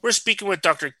we're speaking with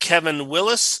Dr. Kevin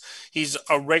Willis. He's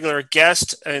a regular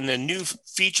guest in the new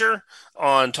feature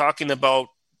on talking about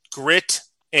grit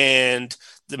and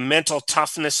the mental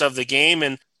toughness of the game.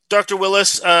 And Dr.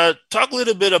 Willis, talk a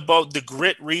little bit about the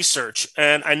grit research.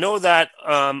 And I know that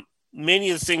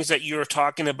many of the things that you're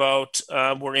talking about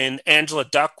were in Angela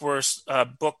Duckworth's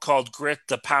book called Grit,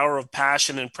 The Power of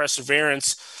Passion and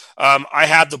Perseverance. I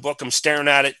have the book. I'm staring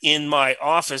at it in my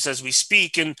office as we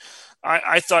speak. And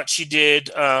I thought she did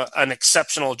an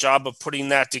exceptional job of putting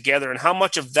that together. And how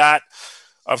much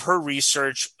of her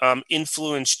research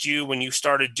influenced you when you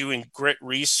started doing grit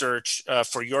research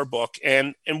for your book,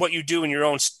 and what you do in your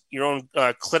own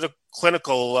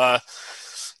clinical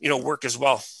work as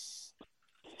well?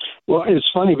 Well, it's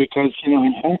funny because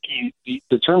in hockey,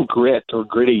 the term grit or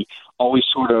gritty always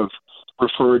sort of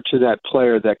referred to that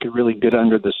player that could really get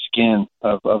under the skin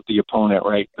of the opponent,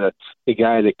 right? The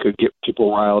guy that could get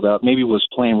people riled up, maybe was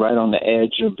playing right on the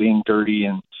edge of being dirty,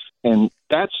 and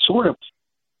that's sort of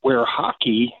where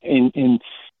hockey in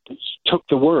took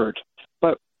the word.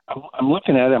 But I'm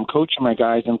looking at it, I'm coaching my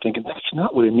guys, I'm thinking, that's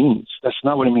not what it means. That's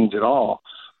not what it means at all.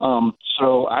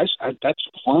 So that's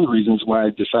one of the reasons why I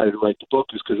decided to write the book,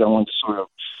 is because I wanted to sort of,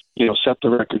 set the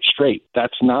record straight.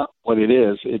 That's not what it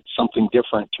is. It's something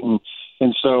different.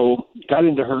 And so got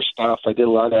into her stuff. I did a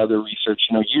lot of other research.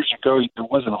 Years ago, there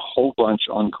wasn't a whole bunch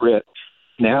on grit.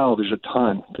 Now there's a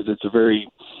ton, because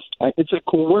it's a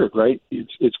cool word, right?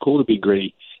 It's cool to be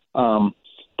gritty.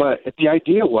 But the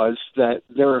idea was that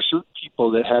there are certain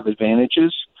people that have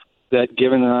advantages that,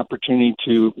 given an opportunity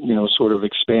to, sort of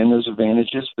expand those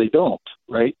advantages, they don't,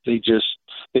 right? They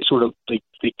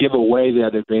give away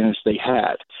that advantage they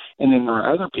had. And then there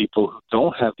are other people who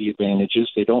don't have the advantages.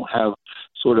 They don't have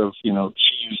sort of, she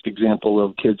used the example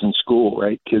of kids in school,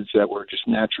 right? Kids that were just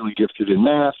naturally gifted in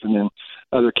math, and then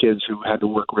other kids who had to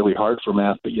work really hard for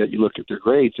math, but yet you look at their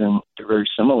grades and they're very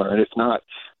similar. And if not,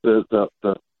 the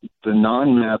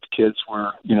non-math kids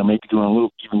were, maybe doing a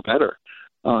little even better.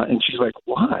 And she's like,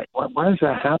 why? Why is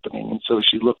that happening? And so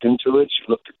she looked into it. She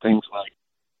looked at things like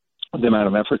the amount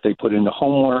of effort they put into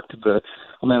homework, the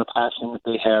amount of passion that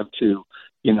they have to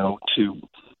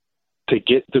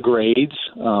get the grades.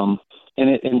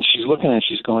 And she's looking at it,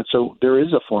 she's going, so there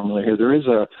is a formula here.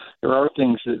 There are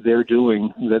things that they're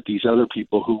doing that these other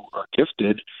people who are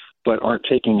gifted but aren't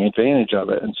taking advantage of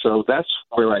it. And so that's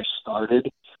where I started.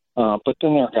 But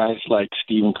then there are guys like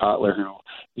Steven Kotler,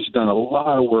 who's done a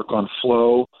lot of work on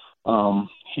flow.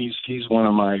 He's one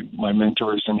of my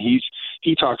mentors, and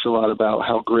he talks a lot about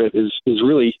how grit is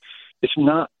really, it's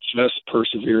not just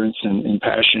perseverance and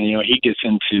passion. He gets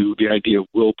into the idea of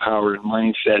willpower and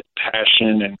mindset,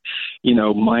 passion, and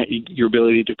your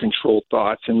ability to control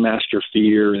thoughts and master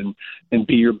fear and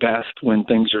be your best when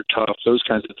things are tough, those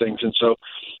kinds of things. And so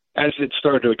as it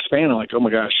started to expand, I'm like, oh my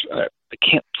gosh, I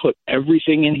can't put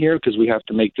everything in here because we have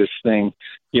to make this thing,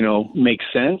 make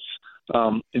sense.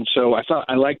 And so I thought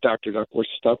I liked Dr. Duckworth's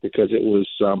stuff because it was,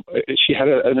 she had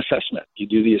an assessment. You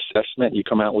do the assessment, you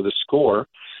come out with a score,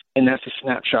 and that's a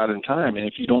snapshot in time. And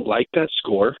if you don't like that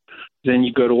score, then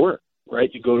you go to work, right?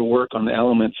 You go to work on the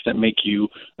elements that make you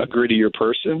a grittier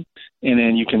person, and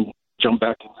then you can jump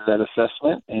back into that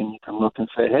assessment and you can look and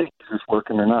say, hey, is this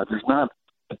working or not? There's not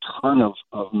a ton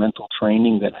of mental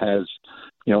training that has,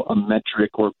 a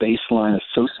metric or baseline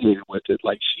associated with it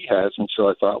like she has. And so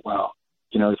I thought, wow,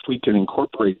 if we can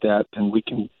incorporate that, then we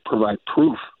can provide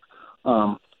proof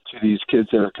to these kids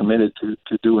that are committed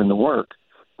to doing the work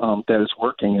that is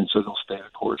working, and so they'll stay the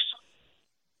course.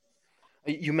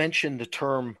 You mentioned the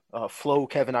term flow,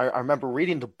 Kevin. I remember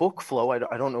reading the book Flow. I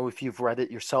don't know if you've read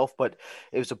it yourself, but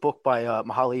it was a book by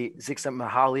Mihaly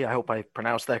Csikszentmihalyi. I hope I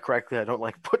pronounced that correctly. I don't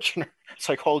like butchering a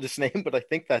psychologist's name, but I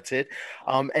think that's it.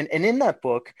 And in that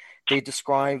book, they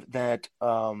describe that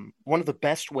one of the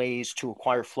best ways to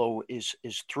acquire flow is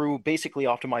through basically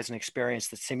optimizing an experience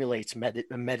that simulates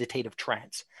a meditative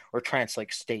trance or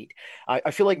trance-like state.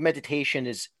 I feel like meditation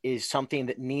is something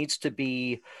that needs to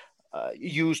be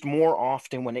used more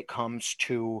often when it comes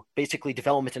to basically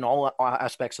development in all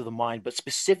aspects of the mind, but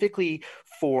specifically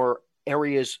for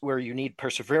areas where you need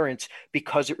perseverance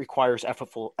because it requires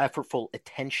effortful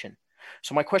attention.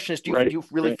 So my question is, do you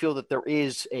really feel that there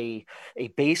is a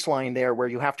baseline there where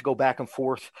you have to go back and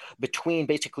forth between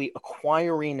basically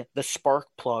acquiring the spark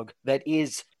plug that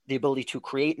is the ability to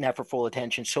create an effortful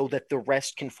attention so that the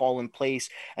rest can fall in place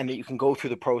and that you can go through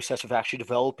the process of actually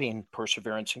developing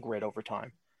perseverance and grit over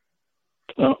time?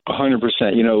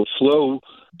 100%. Flow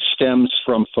stems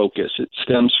from focus. It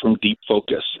stems from deep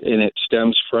focus, and it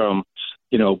stems from,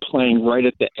 playing right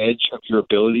at the edge of your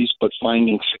abilities, but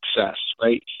finding success,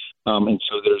 right? And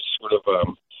so there's sort of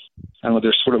I don't know,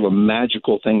 there's sort of a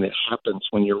magical thing that happens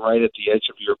when you're right at the edge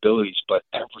of your abilities, but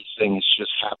everything is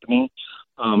just happening.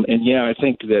 And yeah, I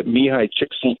think that Mihai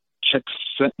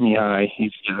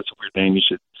Csikszentmihalyi, that's a weird name.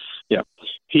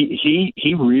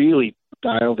 He really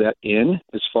dialed that in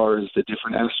as far as the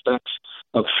different aspects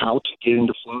of how to get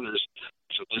into flow. There's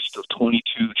a list of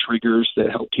 22 triggers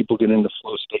that help people get into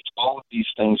flow states. All of these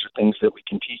things are things that we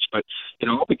can teach, but it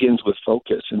all begins with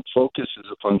focus, and focus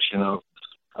is a function of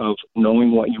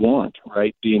knowing what you want,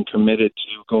 right? Being committed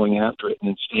to going after it and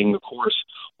then staying the course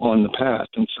on the path.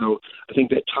 And so I think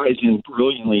that ties in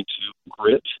brilliantly to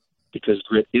grit, because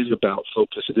grit is about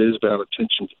focus. It is about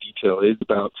attention to detail. It is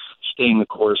about staying the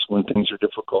course when things are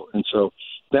difficult. And so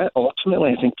that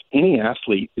ultimately, I think any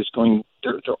athlete is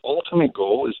their ultimate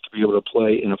goal is to be able to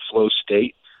play in a flow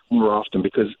state more often,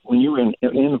 because when you're in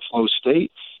a flow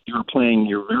state, you're playing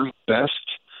your very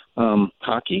best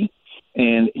hockey,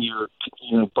 and you're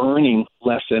burning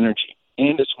less energy,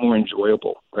 and it's more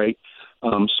enjoyable, right?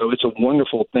 So it's a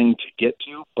wonderful thing to get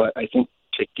to, but I think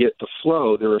to get the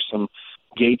flow, there are some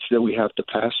gates that we have to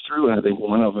pass through, and I think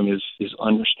one of them is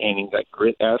understanding that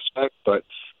grit aspect. But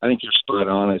I think you're spot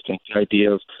on. I think the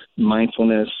idea of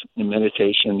mindfulness and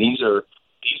meditation, these are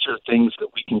things that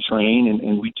we can train,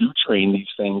 and we do train these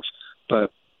things.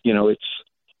 But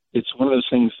it's one of those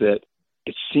things that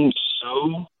it seems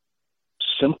so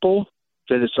simple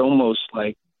that it's almost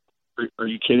like, are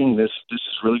you kidding? This is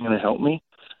really going to help me?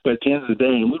 But at the end of the day,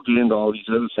 and we'll get into all these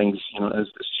other things, as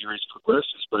the series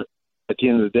progresses, but at the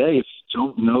end of the day, if you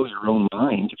don't know your own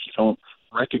mind, if you don't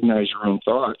recognize your own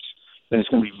thoughts, then it's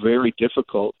going to be very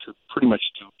difficult to pretty much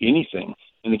do anything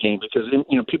in the game. Because,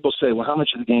 people say, well, how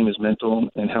much of the game is mental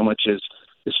and how much is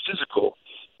physical?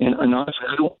 And honestly,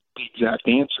 I don't know the exact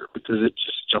answer, because it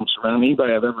just jumps around.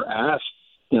 Anybody I've ever asked,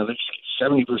 they say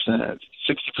 70%, 60%,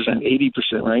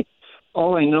 80%, right?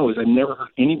 All I know is I've never heard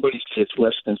anybody say it's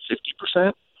less than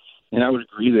 50%, and I would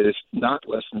agree that it's not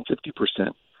less than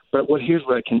 50%. But here's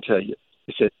what I can tell you,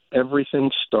 is that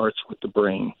everything starts with the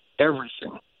brain.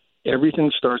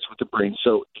 Everything starts with the brain.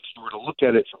 So if you were to look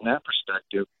at it from that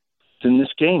perspective, then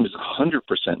this game is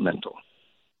 100% mental.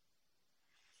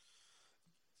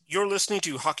 You're listening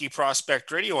to Hockey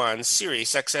Prospect Radio on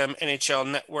Sirius XM NHL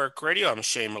Network Radio. I'm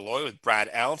Shane Malloy with Brad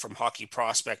Allen from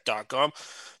hockeyprospect.com,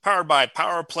 powered by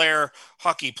Power Player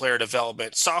Hockey Player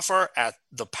Development Software at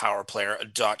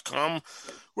thepowerplayer.com.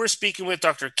 We're speaking with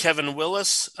Dr. Kevin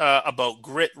Willis about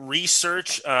grit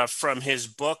research from his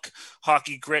book,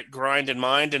 Hockey Grit, Grind, and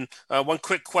Mind. And one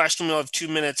quick question, we'll have 2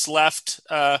 minutes left.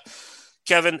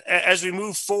 Kevin, as we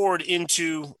move forward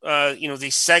into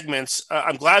these segments,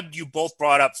 I'm glad you both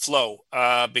brought up flow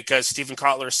because Stephen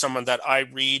Kotler is someone that I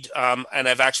read, and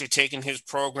I've actually taken his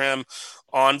program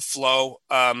on flow.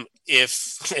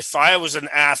 If I was an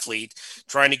athlete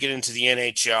trying to get into the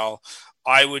NHL,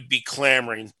 I would be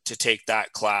clamoring to take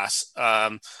that class.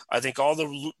 I think all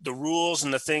the rules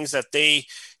and the things that they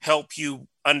help you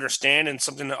understand, and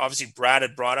something that obviously Brad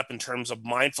had brought up in terms of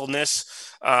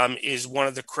mindfulness, is one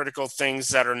of the critical things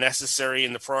that are necessary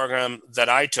in the program that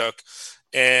I took.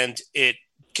 And it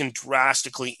can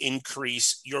drastically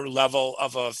increase your level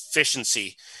of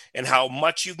efficiency and how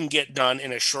much you can get done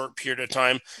in a short period of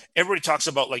time. Everybody talks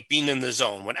about like being in the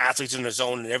zone. When athletes are in the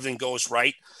zone and everything goes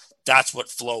right, that's what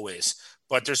flow is.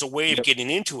 But there's a way of getting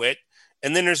into it.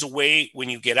 And then there's a way when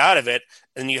you get out of it,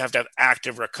 and you have to have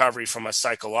active recovery from a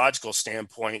psychological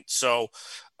standpoint. So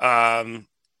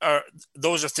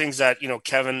those are things that,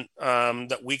 Kevin,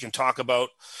 that we can talk about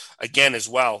again as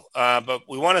well. But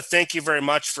we want to thank you very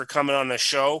much for coming on the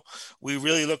show. We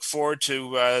really look forward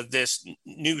to this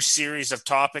new series of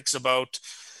topics about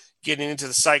getting into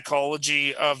the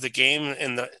psychology of the game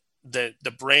and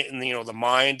the brain and the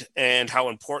mind and how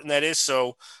important that is.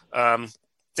 So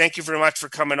thank you very much for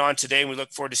coming on today, and we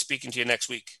look forward to speaking to you next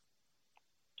week.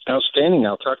 Outstanding.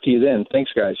 I'll talk to you then. Thanks,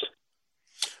 guys.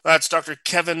 That's Dr.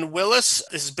 Kevin Willis.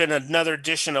 This has been another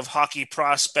edition of Hockey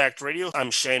Prospect Radio.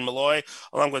 I'm Shane Malloy,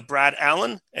 along with Brad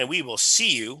Allen, and we will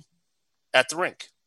see you at the rink.